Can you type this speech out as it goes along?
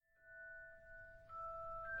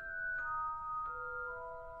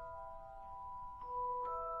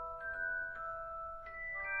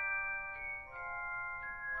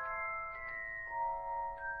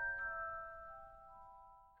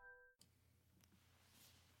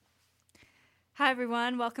Hi,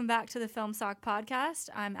 everyone. Welcome back to the Film Sock Podcast.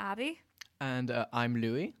 I'm Abby. And I'm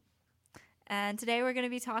Louis. And today we're going to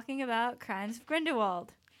be talking about Crimes of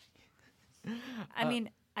Grindelwald.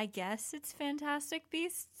 I guess it's Fantastic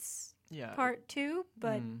Beasts Part 2,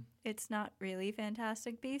 but it's not really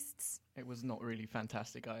Fantastic Beasts. It was not really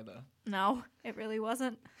fantastic either. No, it really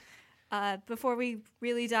wasn't. Before we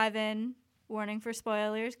really dive in, warning for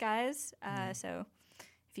spoilers, guys. So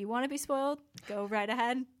if you want to be spoiled, go right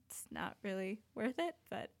ahead. It's not really worth it,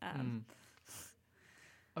 but...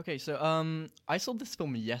 Okay, so I saw this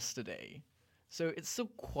film yesterday, so it's still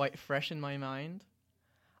quite fresh in my mind.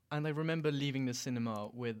 And I remember leaving the cinema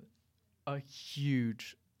with a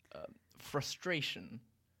huge frustration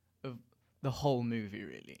of the whole movie,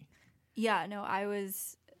 really. Yeah, no,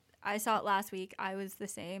 I saw it last week. I was the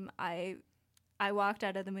same. I walked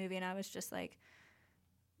out of the movie and I was just like,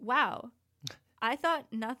 wow, I thought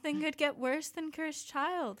nothing could get worse than Cursed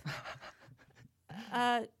Child.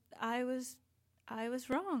 I was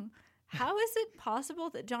wrong. How is it possible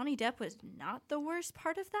that Johnny Depp was not the worst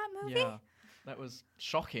part of that movie? Yeah, that was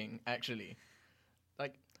shocking, actually.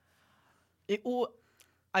 Like,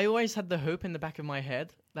 I always had the hope in the back of my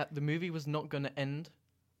head that the movie was not going to end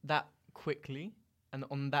that quickly and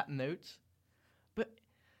on that note. But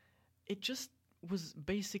it just was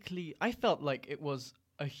basically... I felt like it was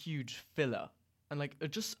a huge filler and like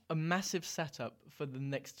just a massive setup for the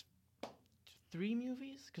next 3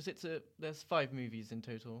 movies, because there's 5 movies in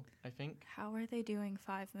total, I think. How are they doing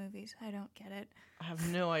 5 movies? I don't get it. I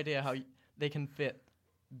have no idea how they can fit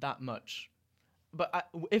that much. But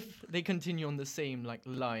if they continue on the same like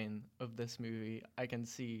line of this movie, I can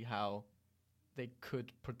see how they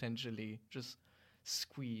could potentially just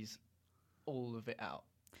squeeze all of it out.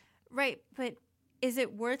 Right, but is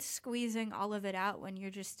it worth squeezing all of it out when you're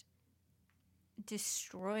just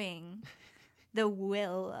destroying the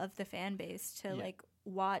will of the fan base to like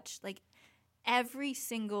watch like every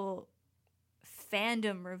single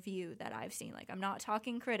fandom review that I've seen? Like, I'm not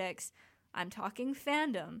talking critics, I'm talking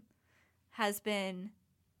fandom, has been,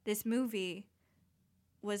 this movie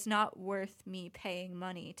was not worth me paying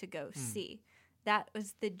money to go see. That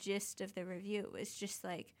was the gist of the review. It's just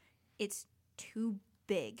like, it's too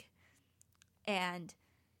big. And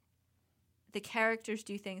the characters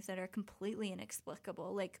do things that are completely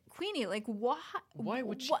inexplicable. Like, Queenie, like, why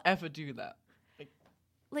would she ever do that?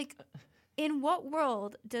 Like, in what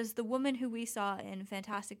world does the woman who we saw in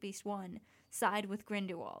Fantastic Beasts 1 side with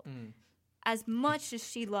Grindelwald? As much as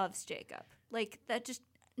she loves Jacob. Like, that just...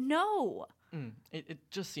 No! It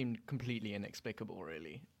just seemed completely inexplicable,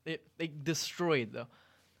 really. They destroyed the...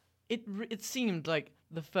 It seemed like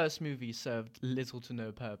the first movie served little to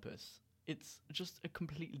no purpose. It's just a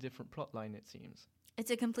completely different plotline, it seems.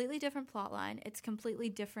 It's a completely different plotline. It's completely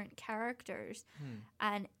different characters.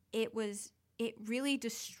 And it really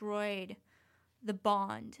destroyed the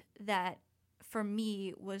bond that, for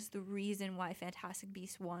me, was the reason why Fantastic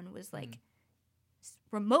Beasts 1 was, like,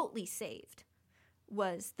 remotely saved,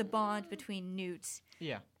 was the bond between Newt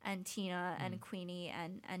and Tina and Queenie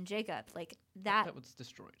and Jacob. Like, that was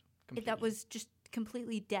destroyed completely. That was just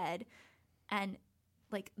completely dead. And,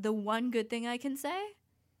 like, the one good thing I can say,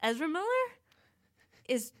 Ezra Miller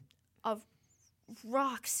is a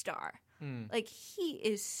rock star. Like, he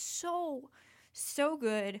is so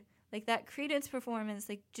good. Like, that Credence performance,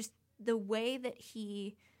 like, just the way that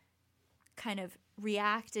he kind of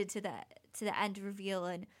reacted to the end reveal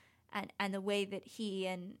and the way that he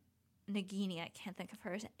and Nagini, I can't think of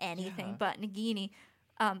her as anything but Nagini,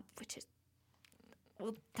 which is,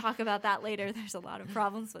 we'll talk about that later. There's a lot of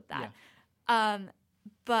problems with that.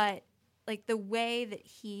 But like the way that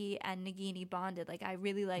he and Nagini bonded, like I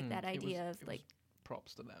really like that idea of like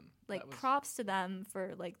props to them. Like props to them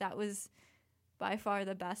for like that was by far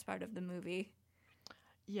the best part of the movie.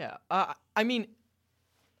 Yeah, I mean,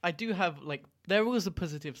 I do have like there was a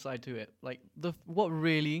positive side to it. Like what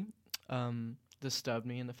really disturbed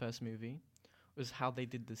me in the first movie was how they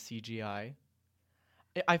did the CGI.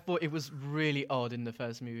 I thought it was really odd in the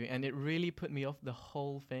first movie, and it really put me off the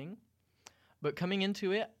whole thing. But coming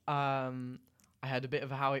into it, I had a bit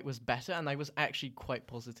of how it was better, and I was actually quite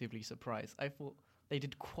positively surprised. I thought they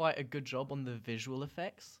did quite a good job on the visual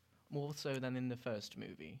effects, more so than in the first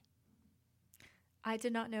movie. I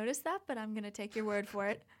did not notice that, but I'm going to take your word for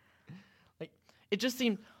it. Like, it just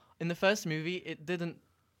seemed, in the first movie, it didn't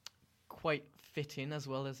quite fit in as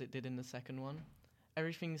well as it did in the second one.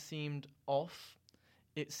 Everything seemed off.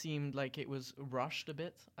 It seemed like it was rushed a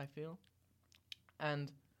bit, I feel.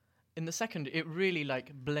 And in the second, it really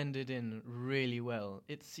like blended in really well.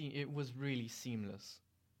 It was really seamless.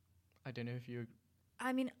 I don't know if you...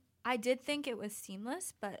 I mean, I did think it was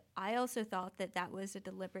seamless, but I also thought that that was a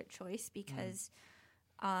deliberate choice because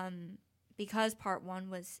part one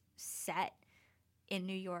was set in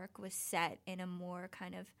New York, was set in a more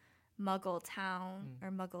kind of Muggle town or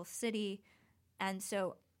Muggle city, and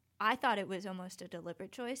so I thought it was almost a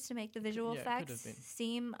deliberate choice to make the visual effects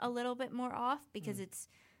seem a little bit more off because it's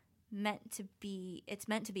meant to be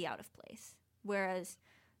out of place, whereas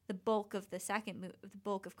the bulk of the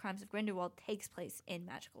Crimes of Grindelwald takes place in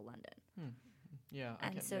magical London. Yeah,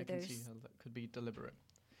 and I can see how that could be deliberate.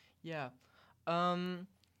 Yeah.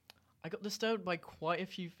 I got disturbed by quite a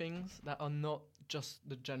few things that are not just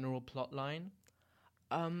the general plot line.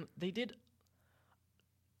 They did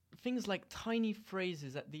things like tiny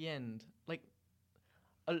phrases at the end. Like,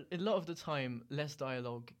 a lot of the time, less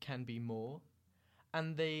dialogue can be more.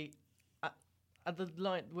 And they, at the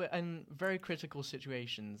line, in very critical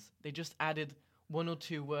situations, they just added one or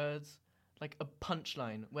two words, like a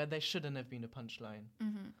punchline, where there shouldn't have been a punchline.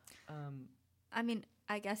 I mean,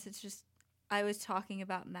 I guess it's just, I was talking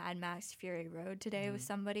about Mad Max Fury Road today with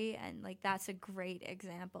somebody, and like that's a great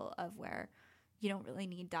example of where you don't really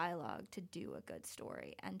need dialogue to do a good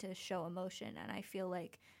story and to show emotion. And I feel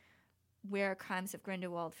like where Crimes of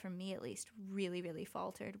Grindelwald, for me at least, really, really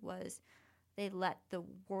faltered was they let the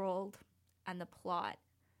world and the plot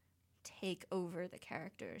take over the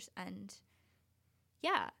characters. And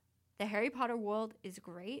yeah, the Harry Potter world is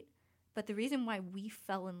great, but the reason why we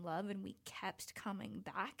fell in love and we kept coming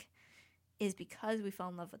back is because we fell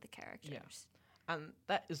in love with the characters. Yeah. And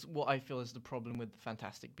that is what I feel is the problem with the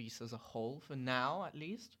Fantastic Beasts as a whole, for now at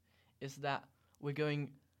least, is that we're going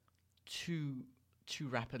too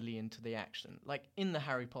rapidly into the action. Like in the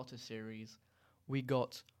Harry Potter series, we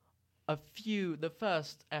got the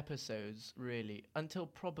first episodes really, until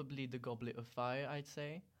probably the Goblet of Fire, I'd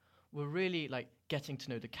say, were really like getting to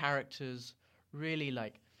know the characters, really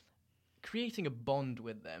like creating a bond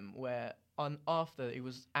with them where after it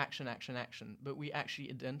was action, but we actually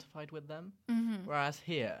identified with them. Whereas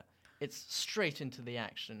here, it's straight into the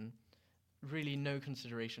action, really no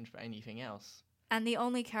consideration for anything else. And the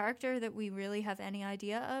only character that we really have any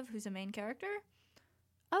idea of who's a main character,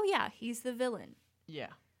 oh yeah, he's the villain.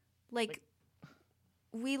 Yeah. Like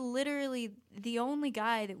we literally, the only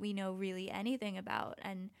guy that we know really anything about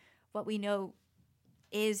and what we know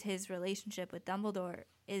is his relationship with Dumbledore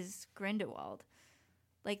is Grindelwald.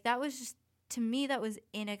 Like that was just, to me, that was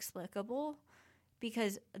inexplicable,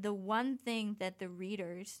 because the one thing that the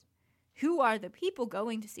readers, who are the people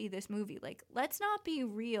going to see this movie, like, let's not be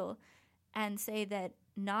real and say that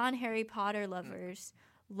non-Harry Potter lovers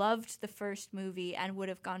loved the first movie and would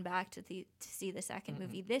have gone back to see the second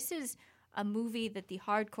movie. This is a movie that the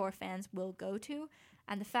hardcore fans will go to,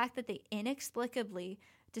 and the fact that they inexplicably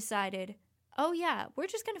decided, oh yeah, we're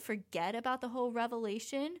just going to forget about the whole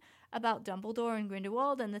revelation about Dumbledore and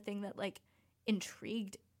Grindelwald and the thing that, like,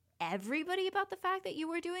 intrigued everybody about the fact that you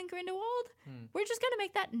were doing Grindelwald. We're just going to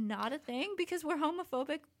make that not a thing because we're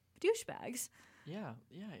homophobic douchebags. Yeah,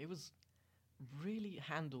 it was really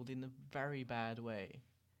handled in a very bad way.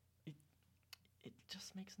 It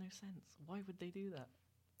just makes no sense. Why would they do that?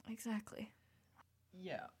 Exactly.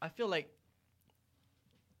 Yeah, I feel like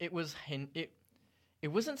it was it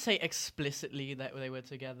wasn't say explicitly that they were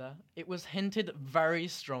together. It was hinted very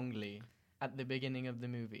strongly at the beginning of the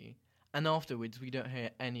movie. And afterwards, we don't hear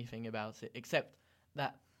anything about it, except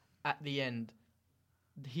that at the end,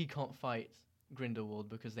 he can't fight Grindelwald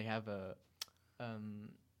because they have a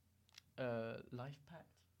life pact,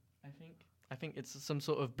 I think. I think it's some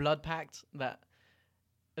sort of blood pact that...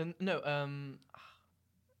 I don't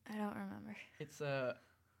remember. It's a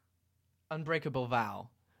unbreakable vow.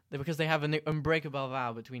 Because they have an unbreakable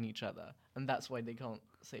vow between each other, and that's why they can't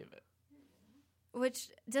save it. Which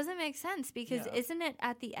doesn't make sense, because isn't it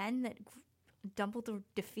at the end that Dumbledore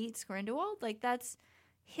defeats Grindelwald? Like, that's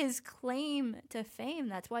his claim to fame.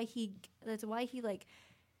 That's why he like,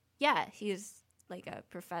 yeah, he's like a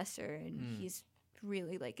professor and he's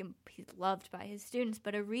really like, he's loved by his students.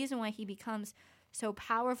 But a reason why he becomes so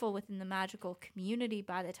powerful within the magical community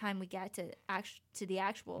by the time we get to the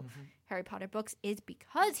actual Harry Potter books is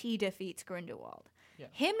because he defeats Grindelwald. Yeah.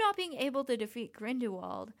 Him not being able to defeat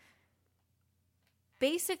Grindelwald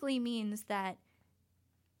basically means that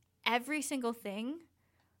every single thing,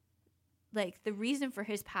 like the reason for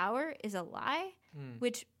his power is a lie,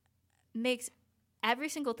 which makes every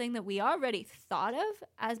single thing that we already thought of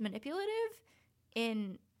as manipulative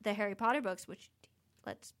in the Harry Potter books, which,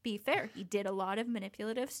 let's be fair, he did a lot of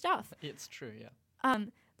manipulative stuff. It's true, yeah.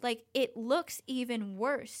 Like, it looks even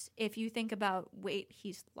worse if you think about, wait,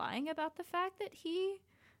 he's lying about the fact that he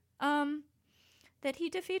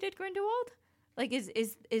defeated Grindelwald? Like,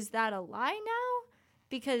 is that a lie now?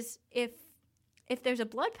 Because if there's a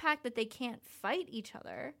blood pact that they can't fight each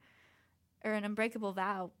other, or an unbreakable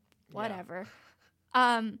vow, whatever,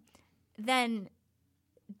 then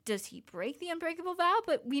does he break the unbreakable vow?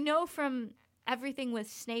 But we know from everything with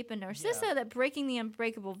Snape and Narcissa that breaking the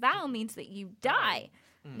unbreakable vow means that you die.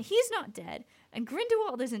 And he's not dead. And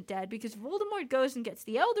Grindelwald isn't dead because Voldemort goes and gets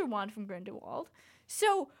the Elder Wand from Grindelwald.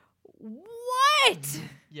 So, what?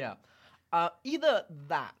 Yeah. Either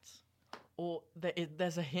that, or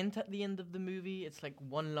there's a hint at the end of the movie. It's like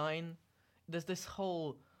one line. There's this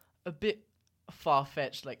whole, a bit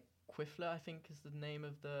far-fetched, like, Quiffler, I think is the name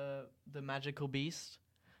of the magical beast,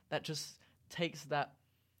 that just takes that,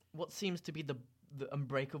 what seems to be the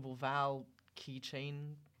unbreakable vow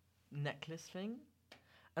keychain necklace thing.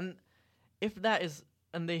 And if that is,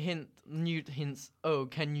 and they Newt hints, oh,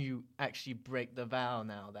 can you actually break the vow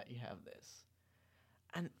now that you have this?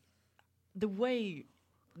 And the way,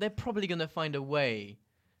 they're probably going to find a way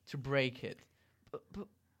to break it. But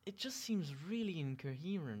it just seems really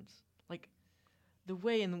incoherent. Like, the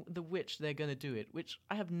way in which they're going to do it, which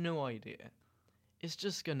I have no idea, is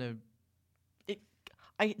just going to...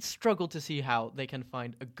 I struggle to see how they can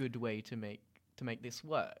find a good way to make this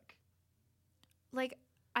work. Like,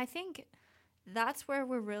 I think that's where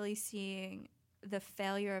we're really seeing the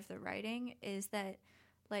failure of the writing, is that,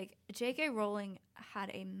 like, J.K. Rowling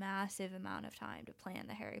had a massive amount of time to plan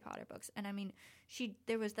the Harry Potter books. And I mean,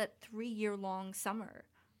 there was that 3-year-long summer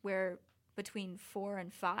where between 4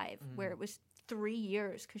 and 5, where it was 3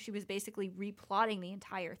 years, because she was basically replotting the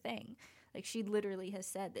entire thing. Like, she literally has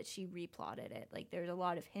said that she replotted it. Like, there's a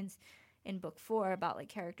lot of hints in book 4 about, like,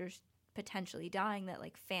 characters potentially dying that,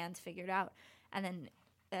 like, fans figured out. And then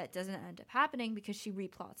that doesn't end up happening because she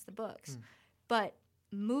replots the books. But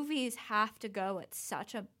movies have to go at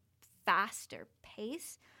such a faster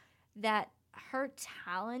pace that her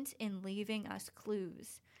talent in leaving us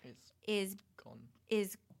clues is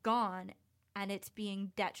gone, and it's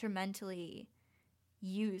being detrimentally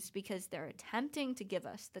used because they're attempting to give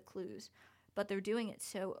us the clues, but they're doing it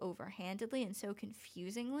so overhandedly and so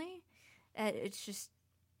confusingly that it's just...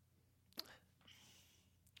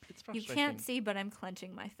 It's frustrating. You can't see, but I'm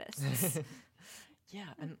clenching my fists. Yeah,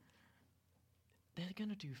 and they're going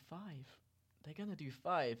to do 5. They're going to do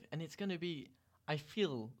 5, and it's going to be... I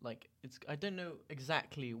feel like it's... I don't know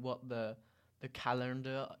exactly what the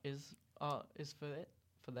calendar is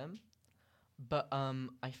for them, but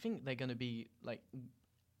I think they're going to be, like,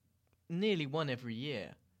 nearly one every year.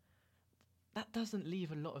 That doesn't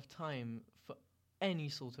leave a lot of time for any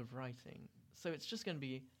sort of writing. So it's just going to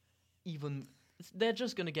be even... They're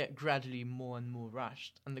just going to get gradually more and more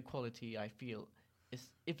rushed, and the quality, I feel, is,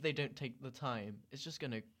 if they don't take the time, it's just going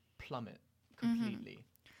to plummet completely.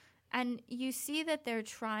 And you see that they're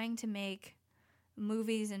trying to make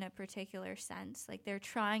movies in a particular sense. Like, they're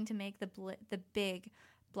trying to make the big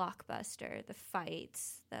blockbuster, the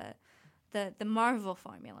fights, the Marvel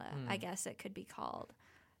formula, I guess it could be called.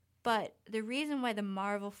 But the reason why the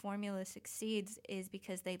Marvel formula succeeds is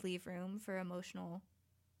because they leave room for emotional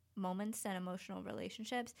moments and emotional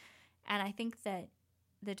relationships. And I think that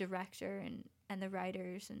the director and the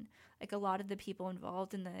writers and, like, a lot of the people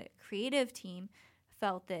involved in the creative team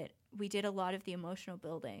felt that we did a lot of the emotional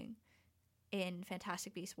building in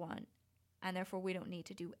Fantastic Beasts 1, and therefore we don't need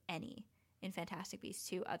to do any in Fantastic Beasts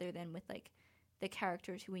 2 other than with, like, the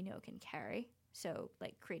characters who we know can carry. So,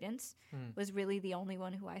 like, Credence was really the only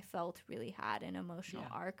one who I felt really had an emotional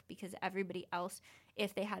arc, because everybody else,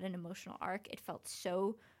 if they had an emotional arc, it felt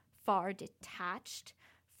so far detached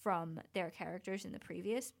from their characters in the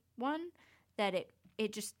previous one that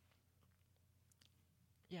it just...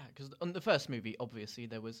 Yeah, because on the first movie, obviously,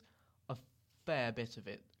 there was a fair bit of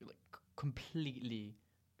it, like, completely,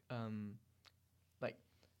 like,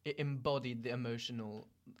 it embodied the emotional...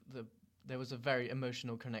 There was a very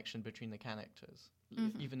emotional connection between the characters,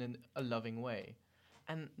 even in a loving way.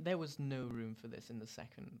 And there was no room for this in the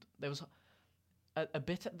second. There was a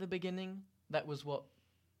bit at the beginning. That was what,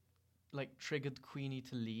 like, triggered Queenie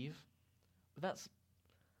to leave. But that's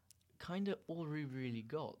kind of all we really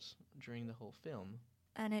got during the whole film.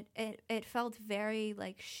 And it felt very,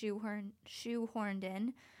 like, shoehorned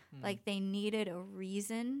in. Like, they needed a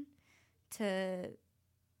reason to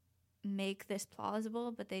make this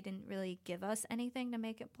plausible, but they didn't really give us anything to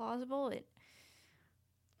make it plausible.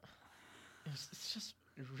 It's just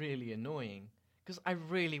really annoying, because I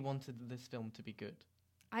really wanted this film to be good.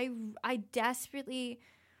 I desperately...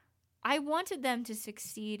 I wanted them to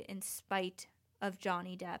succeed in spite of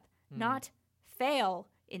Johnny Depp, not fail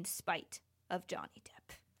in spite of Johnny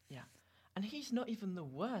Depp. Yeah. And he's not even the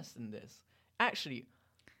worst in this. Actually,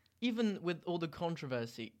 even with all the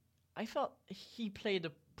controversy, I felt he played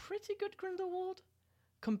a pretty good Grindelwald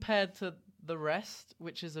compared to the rest,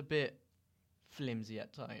 which is a bit flimsy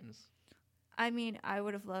at times. I mean, I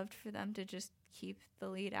would have loved for them to just keep the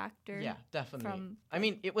lead actor. Yeah, definitely. I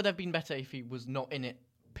mean, it would have been better if he was not in it,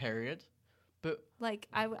 period. But like,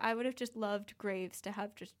 I would have just loved Graves to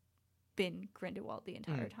have just been Grindelwald the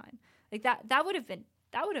entire time. Like that would have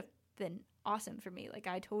been awesome for me. Like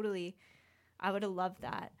I would have loved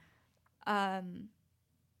that. And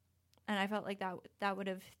I felt like that would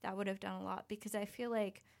have done a lot, because I feel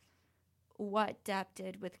like what Depp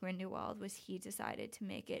did with Grindelwald was he decided to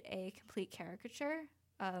make it a complete caricature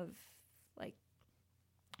of like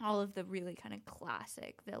all of the really kind of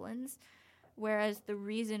classic villains, whereas the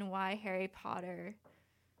reason why Harry Potter,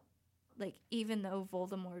 like, even though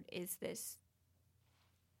Voldemort is this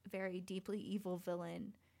very deeply evil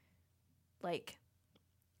villain, like,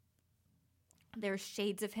 there's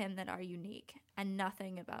shades of him that are unique, and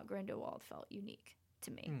nothing about Grindelwald felt unique to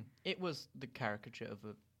me. It was the caricature of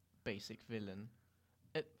a basic villain.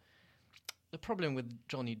 The problem with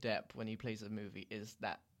Johnny Depp when he plays a movie is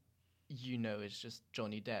that, it's just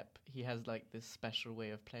Johnny Depp. He has like this special way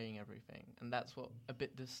of playing everything, and that's what a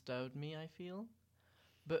bit disturbed me, I feel.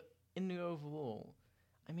 But in the overall,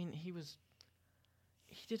 I mean, he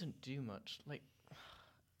didn't do much. Like,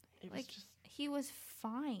 he was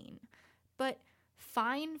fine, but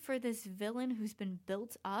fine for this villain who's been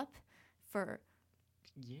built up for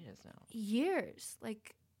years now. Years,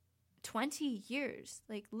 like 20 years,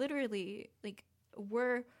 like literally, like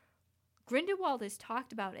Grindelwald is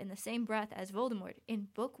talked about in the same breath as Voldemort in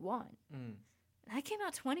book 1. That came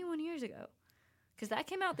out 21 years ago, because that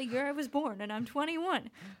came out the year I was born, and I'm 21.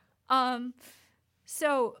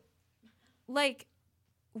 So, like,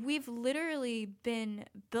 we've literally been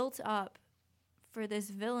built up for this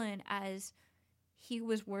villain as he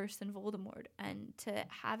was worse than Voldemort, and to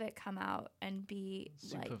have it come out and be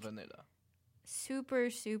super vanilla. Super,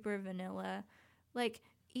 super vanilla. Like,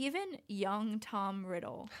 even young Tom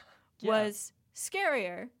Riddle was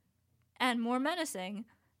scarier and more menacing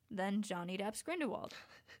than Johnny Depp's Grindelwald.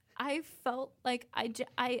 I felt like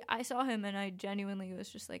I saw him and I genuinely was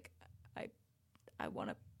just like, I want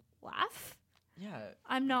to laugh. Yeah.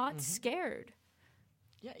 I'm not scared.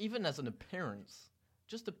 Yeah, even as an appearance,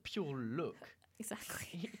 just a pure look.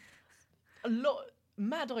 Exactly.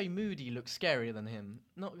 Mad Eye Moody looks scarier than him,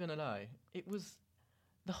 not gonna lie. It was,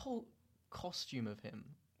 the whole costume of him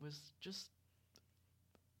was just,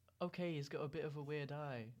 okay, he's got a bit of a weird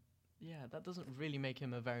eye. Yeah, that doesn't really make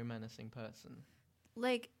him a very menacing person.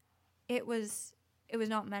 Like, it was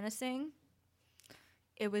not menacing.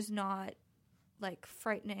 It was not, like,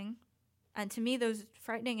 frightening. And to me, those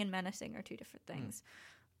frightening and menacing are two different things.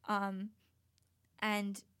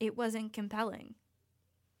 And it wasn't compelling.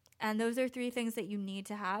 And those are three things that you need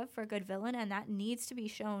to have for a good villain, and that needs to be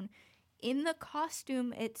shown in the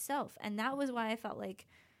costume itself. And that was why I felt like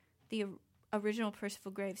the original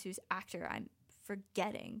Percival Graves, whose actor I'm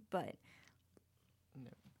forgetting, but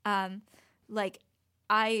like,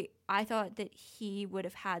 I thought that he would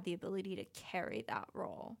have had the ability to carry that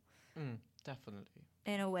role. Definitely.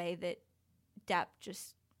 In a way that Depp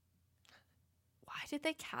just... Why did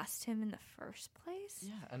they cast him in the first place?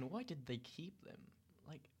 Yeah, and why did they keep them?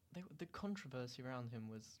 Like, the controversy around him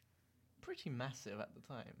was pretty massive at the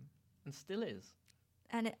time, and still is.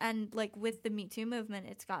 And like, with the Me Too movement,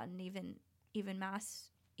 it's gotten even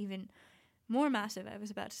more massive. I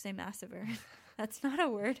was about to say massiver. That's not a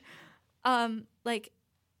word. Like,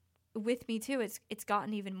 with Me Too, it's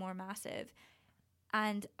gotten even more massive.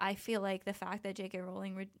 And I feel like the fact that J.K.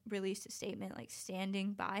 Rowling released a statement, like,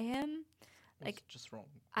 standing by him, like, it's just wrong.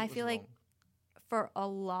 I feel like for a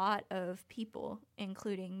lot of people,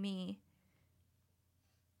 including me,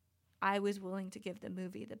 I was willing to give the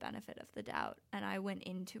movie the benefit of the doubt, and I went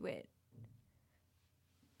into it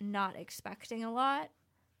not expecting a lot.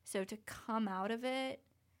 So to come out of it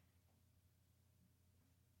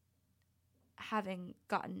having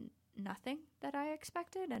gotten nothing that I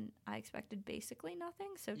expected, and I expected basically nothing,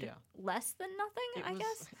 so less than nothing, I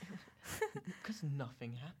guess. Because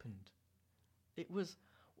nothing happened.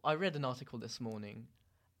 I read an article this morning,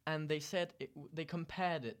 and they said they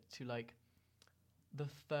compared it to, like, the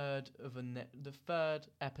third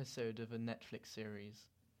episode of a Netflix series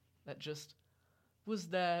that just was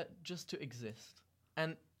there just to exist.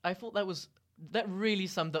 And I thought that really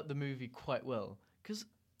summed up the movie quite well, because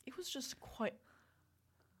it was just quite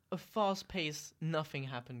a fast-paced, nothing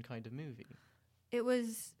happened kind of movie. It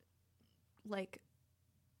was like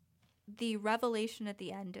the revelation at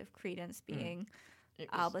the end of Credence being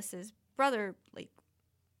Albus's brother. Like,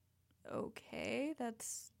 okay,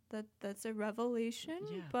 that's That's a revelation.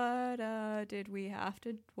 Yeah. But did we have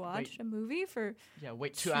to watch a movie for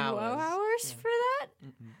wait 2 2 hours. hours Yeah. for that?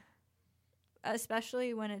 Mm-mm.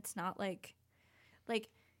 Especially when it's not like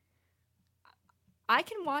I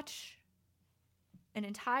can watch an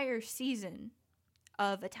entire season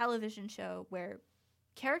of a television show where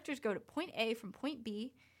characters go to point A from point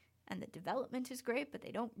B and the development is great, but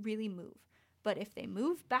they don't really move. But if they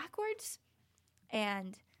move backwards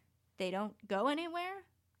and they don't go anywhere,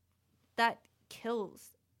 that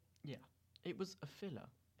kills. Yeah. It was a filler.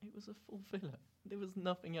 It was a full filler. There was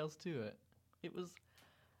nothing else to it. It was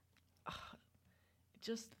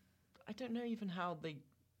just, I don't know even how they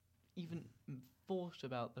even thought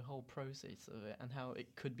about the whole process of it and how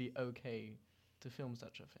it could be okay to film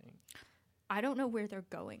such a thing. I don't know where they're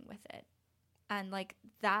going with it. And like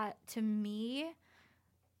that, to me,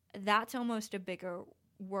 that's almost a bigger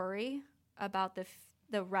worry about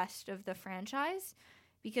the rest of the franchise.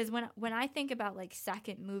 Because when I think about like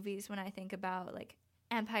second movies, when I think about like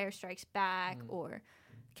Empire Strikes Back or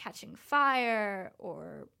Catching Fire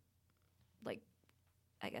or like,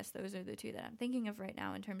 I guess those are the two that I'm thinking of right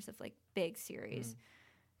now in terms of like big series.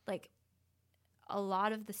 Like a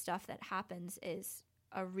lot of the stuff that happens is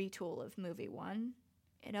a retool of movie one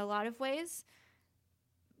in a lot of ways.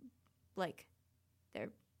 Like their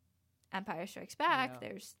Empire Strikes Back,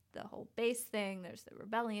 there's the whole base thing, there's the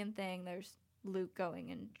rebellion thing, there's Luke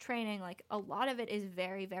going and training. Like a lot of it is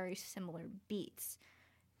very, very similar beats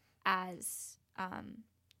as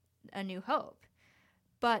A New Hope.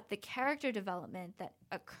 But the character development that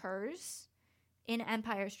occurs in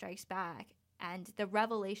Empire Strikes Back and the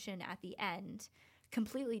revelation at the end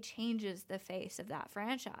completely changes the face of that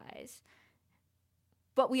franchise.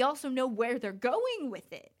 But we also know where they're going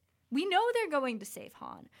with it. We know they're going to save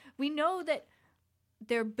Han. We know that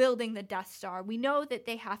they're building the Death Star. We know that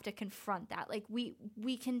they have to confront that. Like we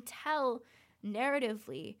can tell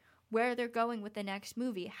narratively where they're going with the next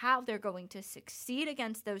movie. How they're going to succeed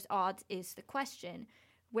against those odds is the question.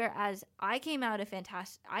 Whereas I came out of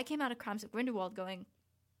Crimes of Grindelwald going,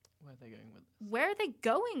 Where are they going with this? Where are they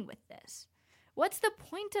going with this? What's the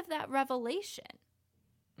point of that revelation?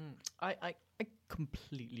 I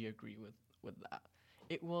completely agree with that.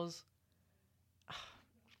 It was...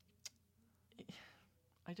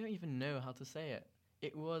 I don't even know how to say it.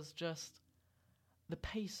 It was just... The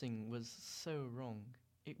pacing was so wrong.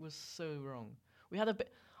 It was so wrong. We had a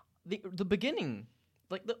bit... The beginning...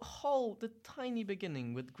 Like, the tiny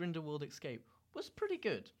beginning with Grindelwald escape was pretty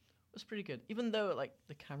good. Even though, like,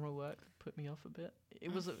 the camera work put me off a bit.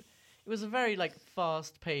 It was a very, like,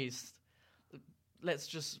 fast-paced, let's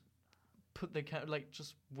just put the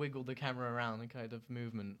just wiggle the camera around kind of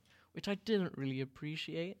movement, which I didn't really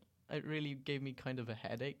appreciate. It really gave me kind of a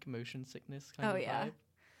headache, motion sickness kind of vibe.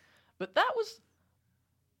 But that was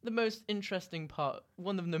the most interesting part,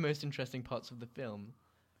 one of the most interesting parts of the film.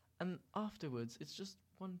 And afterwards, it's just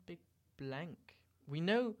one big blank. We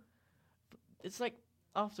know, it's like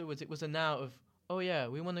afterwards it was a now of, oh yeah,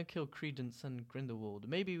 we want to kill Credence and Grindelwald.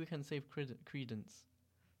 Maybe we can save Credence.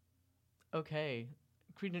 Okay,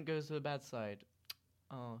 Credence goes to the bad side.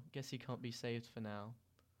 Oh, guess he can't be saved for now.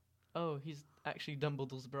 Oh, he's actually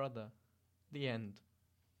Dumbledore's brother. The end.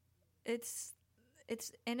 It's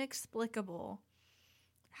inexplicable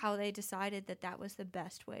how they decided that was the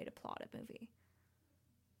best way to plot a movie.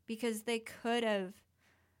 Because they could have,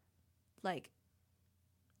 like,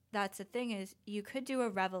 that's the thing is, you could do a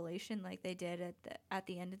revelation like they did at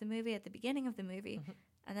the end of the movie, at the beginning of the movie,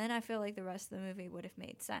 and then I feel like the rest of the movie would have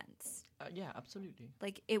made sense. Yeah, absolutely.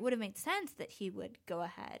 Like, it would have made sense that he would go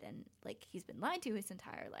ahead and, like, he's been lied to his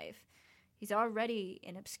entire life. He's already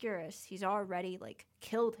in Obscurus. He's already, like,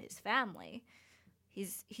 killed his family.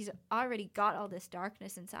 He's already got all this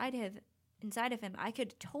darkness inside of him. I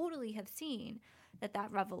could totally have seen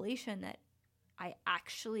that revelation that I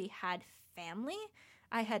actually had family.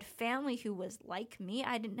 I had family who was like me.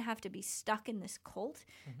 I didn't have to be stuck in this cult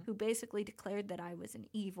who basically declared that I was an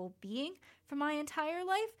evil being for my entire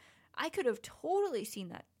life. I could have totally seen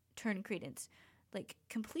that turn Credence, like,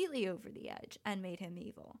 completely over the edge and made him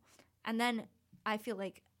evil. And then I feel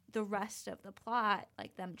like the rest of the plot,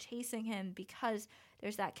 like them chasing him because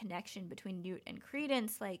there's that connection between Newt and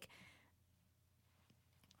Credence, like...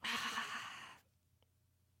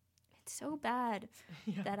 It's so bad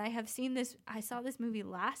that I saw this movie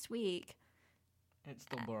last week. It's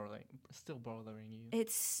still bothering you.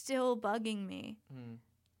 It's still bugging me.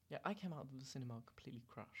 Yeah, I came out of the cinema completely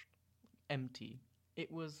crushed, empty.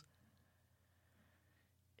 It was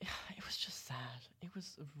just sad. It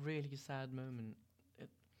was a really sad moment.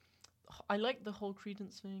 I like the whole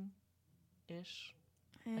Credence thing, ish.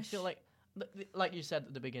 I feel like like you said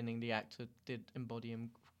at the beginning, the actor did embody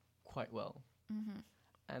him quite well, Mm-hmm.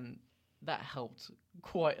 and that helped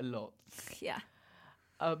quite a lot. Yeah.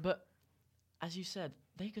 But as you said,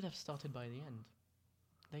 they could have started by the end.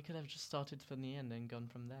 They could have just started from the end and gone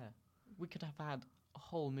from there. We could have had a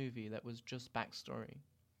whole movie that was just backstory,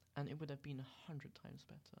 and it would have been 100 times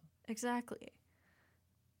better. Exactly.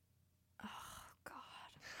 Oh God.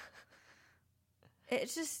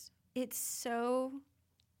 It's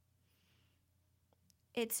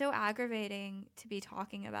so aggravating to be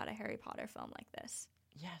talking about a Harry Potter film like this.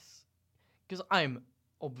 Yes, because I'm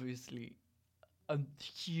obviously a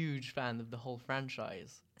huge fan of the whole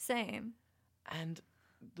franchise, Same. and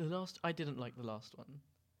I didn't like the last one,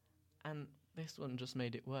 and this one just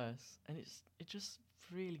made it worse, and it just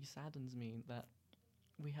really saddens me that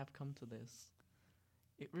we have come to this.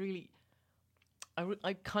 It really,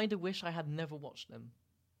 I kind of wish I had never watched them.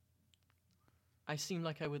 It seems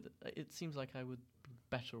like I would be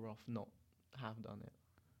better off not have done it.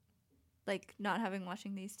 Like not having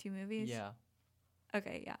watching these two movies. Yeah.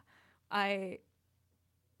 Okay, yeah. I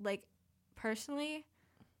personally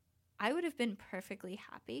I would have been perfectly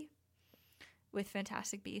happy with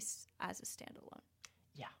Fantastic Beasts as a standalone.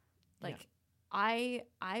 Yeah. Like I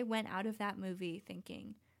went out of that movie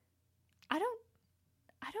thinking I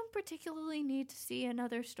don't particularly need to see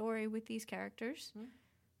another story with these characters.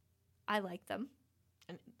 I like them.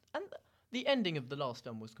 And the ending of the last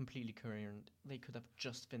film was completely coherent. They could have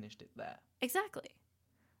just finished it there. Exactly.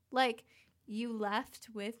 Like, you left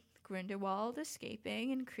with Grindelwald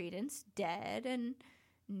escaping and Credence dead and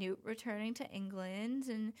Newt returning to England,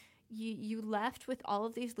 and you left with all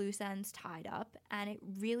of these loose ends tied up, and it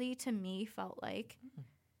really, to me, felt like,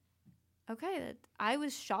 okay, I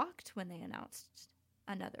was shocked when they announced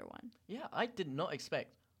another one. Yeah, I did not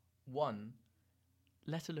expect one,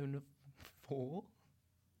 let alone 4.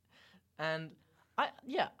 And I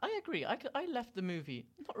agree. I left the movie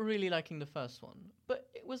not really liking the first one,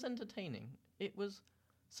 but it was entertaining. It was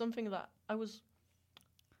something that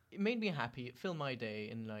it made me happy. It filled my day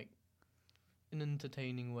in like an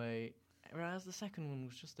entertaining way. Whereas the second one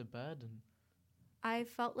was just a burden. I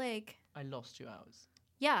felt like I lost 2 hours.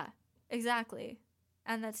 Yeah, exactly.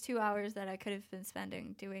 And that's 2 hours that I could have been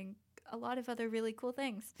spending doing a lot of other really cool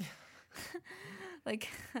things.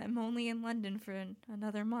 Like, I'm only in London for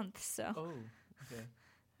another month, so. Oh, okay.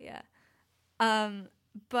 Yeah.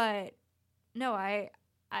 But no, I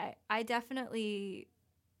definitely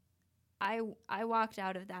I walked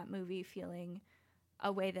out of that movie feeling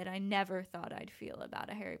a way that I never thought I'd feel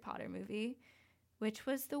about a Harry Potter movie, which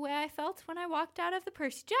was the way I felt when I walked out of the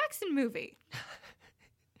Percy Jackson movie.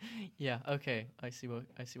 Yeah, okay. I see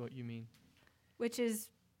what you mean. Which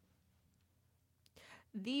is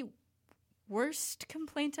the worst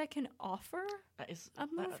complaint I can offer a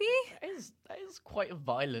movie. That is quite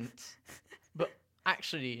violent. But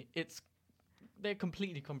actually, they're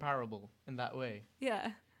completely comparable in that way.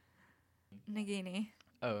 Yeah. Nagini.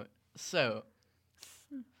 Oh, so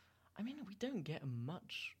I mean, we don't get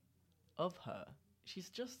much of her. She's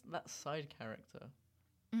just that side character.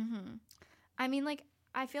 Mm-hmm. I mean, like,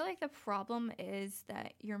 I feel like the problem is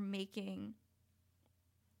that you're making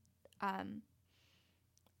a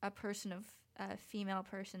female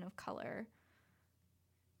person of color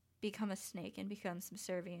become a snake and become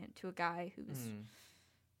subservient to a guy who's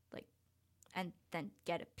like, and then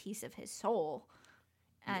get a piece of his soul.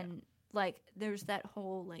 And like, there's that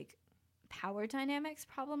whole like power dynamics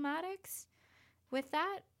problematics with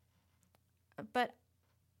that. But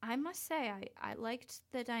I must say, I liked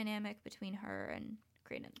the dynamic between her and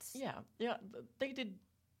Credence. Yeah, they did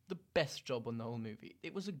the best job on the whole movie.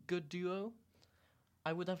 It was a good duo.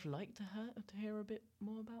 I would have liked to hear a bit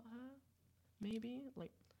more about her, maybe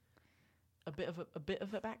like a bit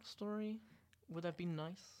of a backstory would have been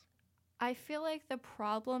nice. I feel like the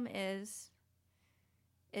problem is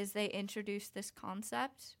they introduced this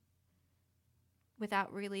concept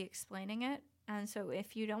without really explaining it. And so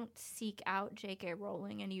if you don't seek out J.K.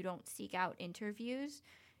 Rowling and you don't seek out interviews,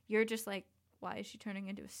 you're just like, why is she turning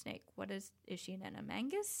into a snake? Is she an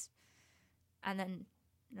animagus? And then,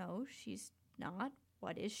 no, she's not.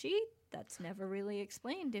 What is she? That's never really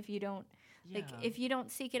explained if you don't if you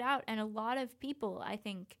don't seek it out. And a lot of people, I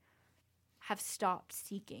think, have stopped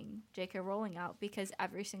seeking J.K. Rowling out because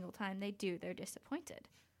every single time they do, they're disappointed.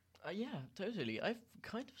 Yeah, totally. I've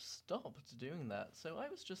kind of stopped doing that. So I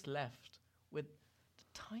was just left with the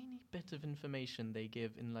tiny bit of information they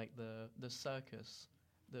give in like the circus,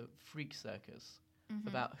 the freak circus,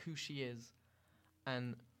 about who she is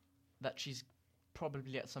and that she's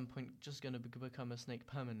probably at some point just going to become a snake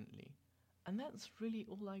permanently. And that's really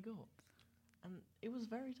all I got. and it was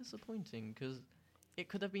very disappointing because it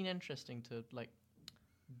could have been interesting to like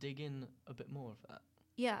dig in a bit more of that.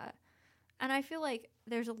 Yeah. And I feel like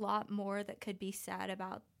there's a lot more that could be said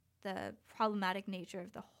about the problematic nature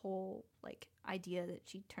of the whole like idea that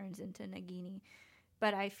she turns into Nagini.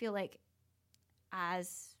 But I feel like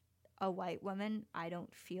as a white woman, I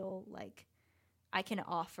don't feel like I can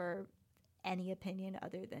offer any opinion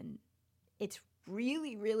other than it's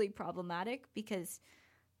really, really problematic, because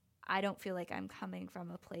I don't feel like I'm coming from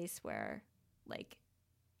a place where like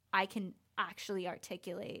I can actually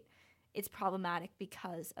articulate it's problematic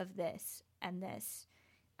because of this and this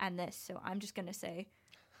and this. So I'm just going to say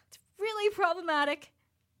it's really problematic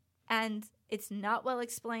and it's not well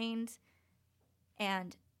explained.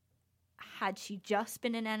 And had she just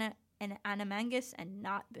been an Animangus and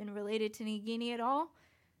not been related to Nagini at all,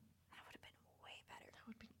 that would have been way better.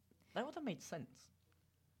 That would have made sense.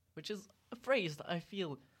 Which is a phrase that I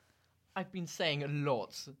feel I've been saying a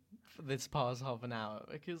lot for this past half an hour,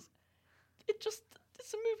 because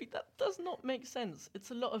it's a movie that does not make sense.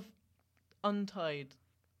 It's a lot of untied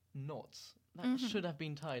knots that should have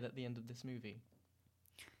been tied at the end of this movie.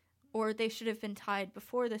 Or they should have been tied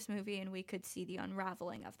before this movie and we could see the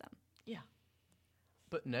unraveling of them. Yeah.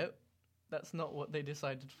 But no, that's not what they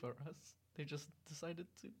decided for us. They just decided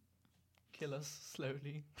to kill us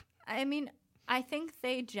slowly. I mean, I think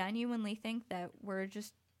they genuinely think that we're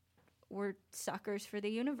suckers for the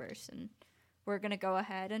universe and we're going to go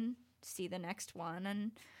ahead and see the next one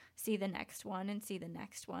and see the next one and see the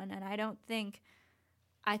next one. And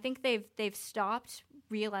I think they've stopped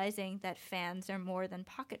realizing that fans are more than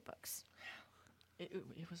pocketbooks.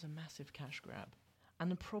 It was a massive cash grab. And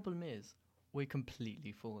the problem is, we're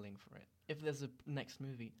completely falling for it. If there's a next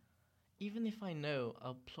movie, even if I know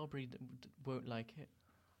I'll probably won't like it,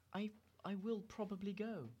 I will probably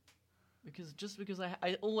go. Because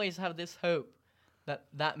I always have this hope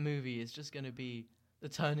that movie is just going to be the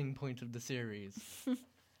turning point of the series.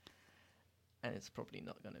 And it's probably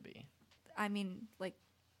not going to be. I mean, like,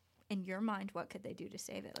 in your mind, what could they do to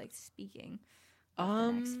save it? Like, speaking of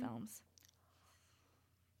the next films.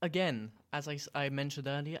 Again, as I mentioned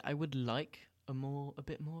earlier, I would like a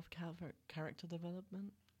bit more of character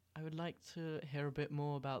development. I would like to hear a bit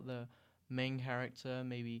more about the main character,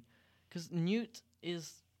 maybe. Because Newt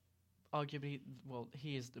is arguably, well,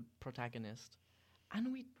 he is the protagonist.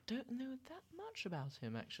 And we don't know that much about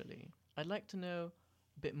him, actually. I'd like to know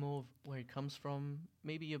a bit more of where he comes from,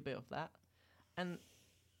 maybe a bit of that. And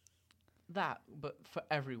that, but for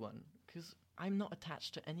everyone. Because I'm not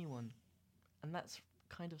attached to anyone. And that's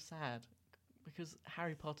kind of sad. Because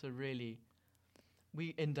Harry Potter really,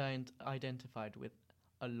 we identified with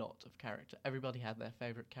a lot of character. Everybody had their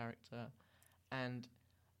favorite character. And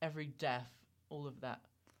every death, all of that,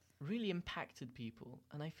 really impacted people.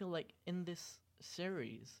 And I feel like in this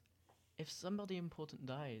series, if somebody important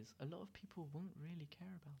dies, a lot of people won't really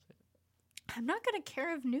care about it. I'm not gonna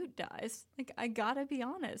care if Newt dies. Like, I gotta be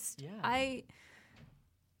honest. Yeah. I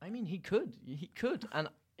mean, he could, and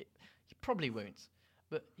he probably won't,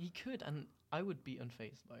 but he could, and I would be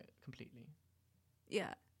unfazed by it completely.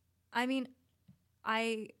 Yeah. I mean,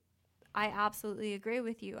 I absolutely agree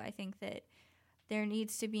with you. I think that there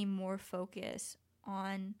needs to be more focus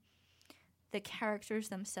on the characters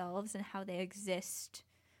themselves and how they exist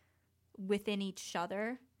within each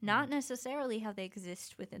other, not necessarily how they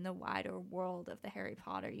exist within the wider world of the Harry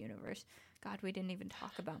Potter universe. God, we didn't even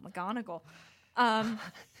talk about McGonagall.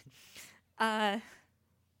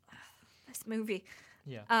 This movie.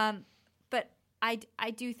 Yeah. But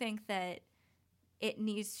I do think that it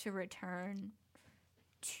needs to return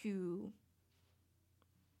to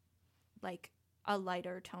like a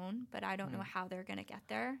lighter tone, but I don't know how they're gonna get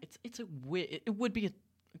there. It's a weird. It would be a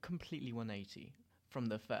completely 180 from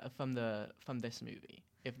this movie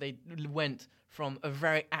if they went from a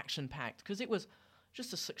very action packed, because it was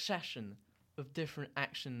just a succession of different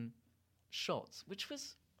action shots, which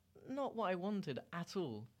was not what I wanted at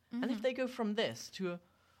all. Mm-hmm. And if they go from this to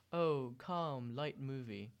a calm, light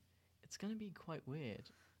movie, it's gonna be quite weird.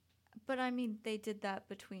 But I mean, they did that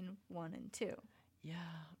between 1 and 2.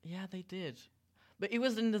 Yeah, they did. But it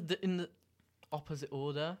was in the opposite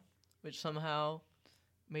order, which somehow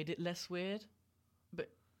made it less weird,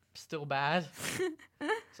 but still bad.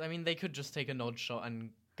 So I mean, they could just take an odd shot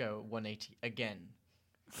and go 180 again.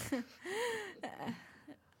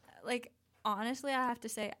 Like, honestly, I have to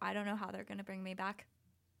say, I don't know how they're gonna bring me back.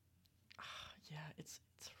 Yeah, it's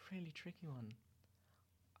a really tricky one.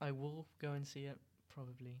 I will go and see it,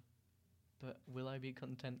 probably. But will I be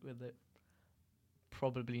content with it?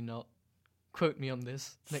 Probably not. Quote me on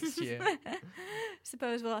this next year.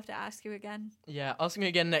 Suppose we'll have to ask you again. Yeah, ask me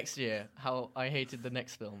again next year how I hated the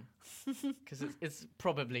next film. Because it's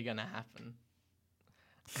probably going to happen.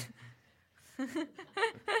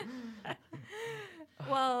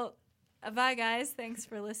 Well, bye, guys. Thanks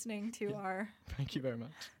for listening to our Thank you very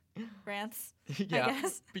much. rants, Yeah. I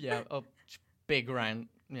guess. Yeah, a big rant.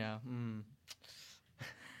 Yeah.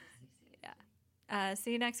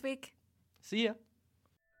 See you next week. See ya.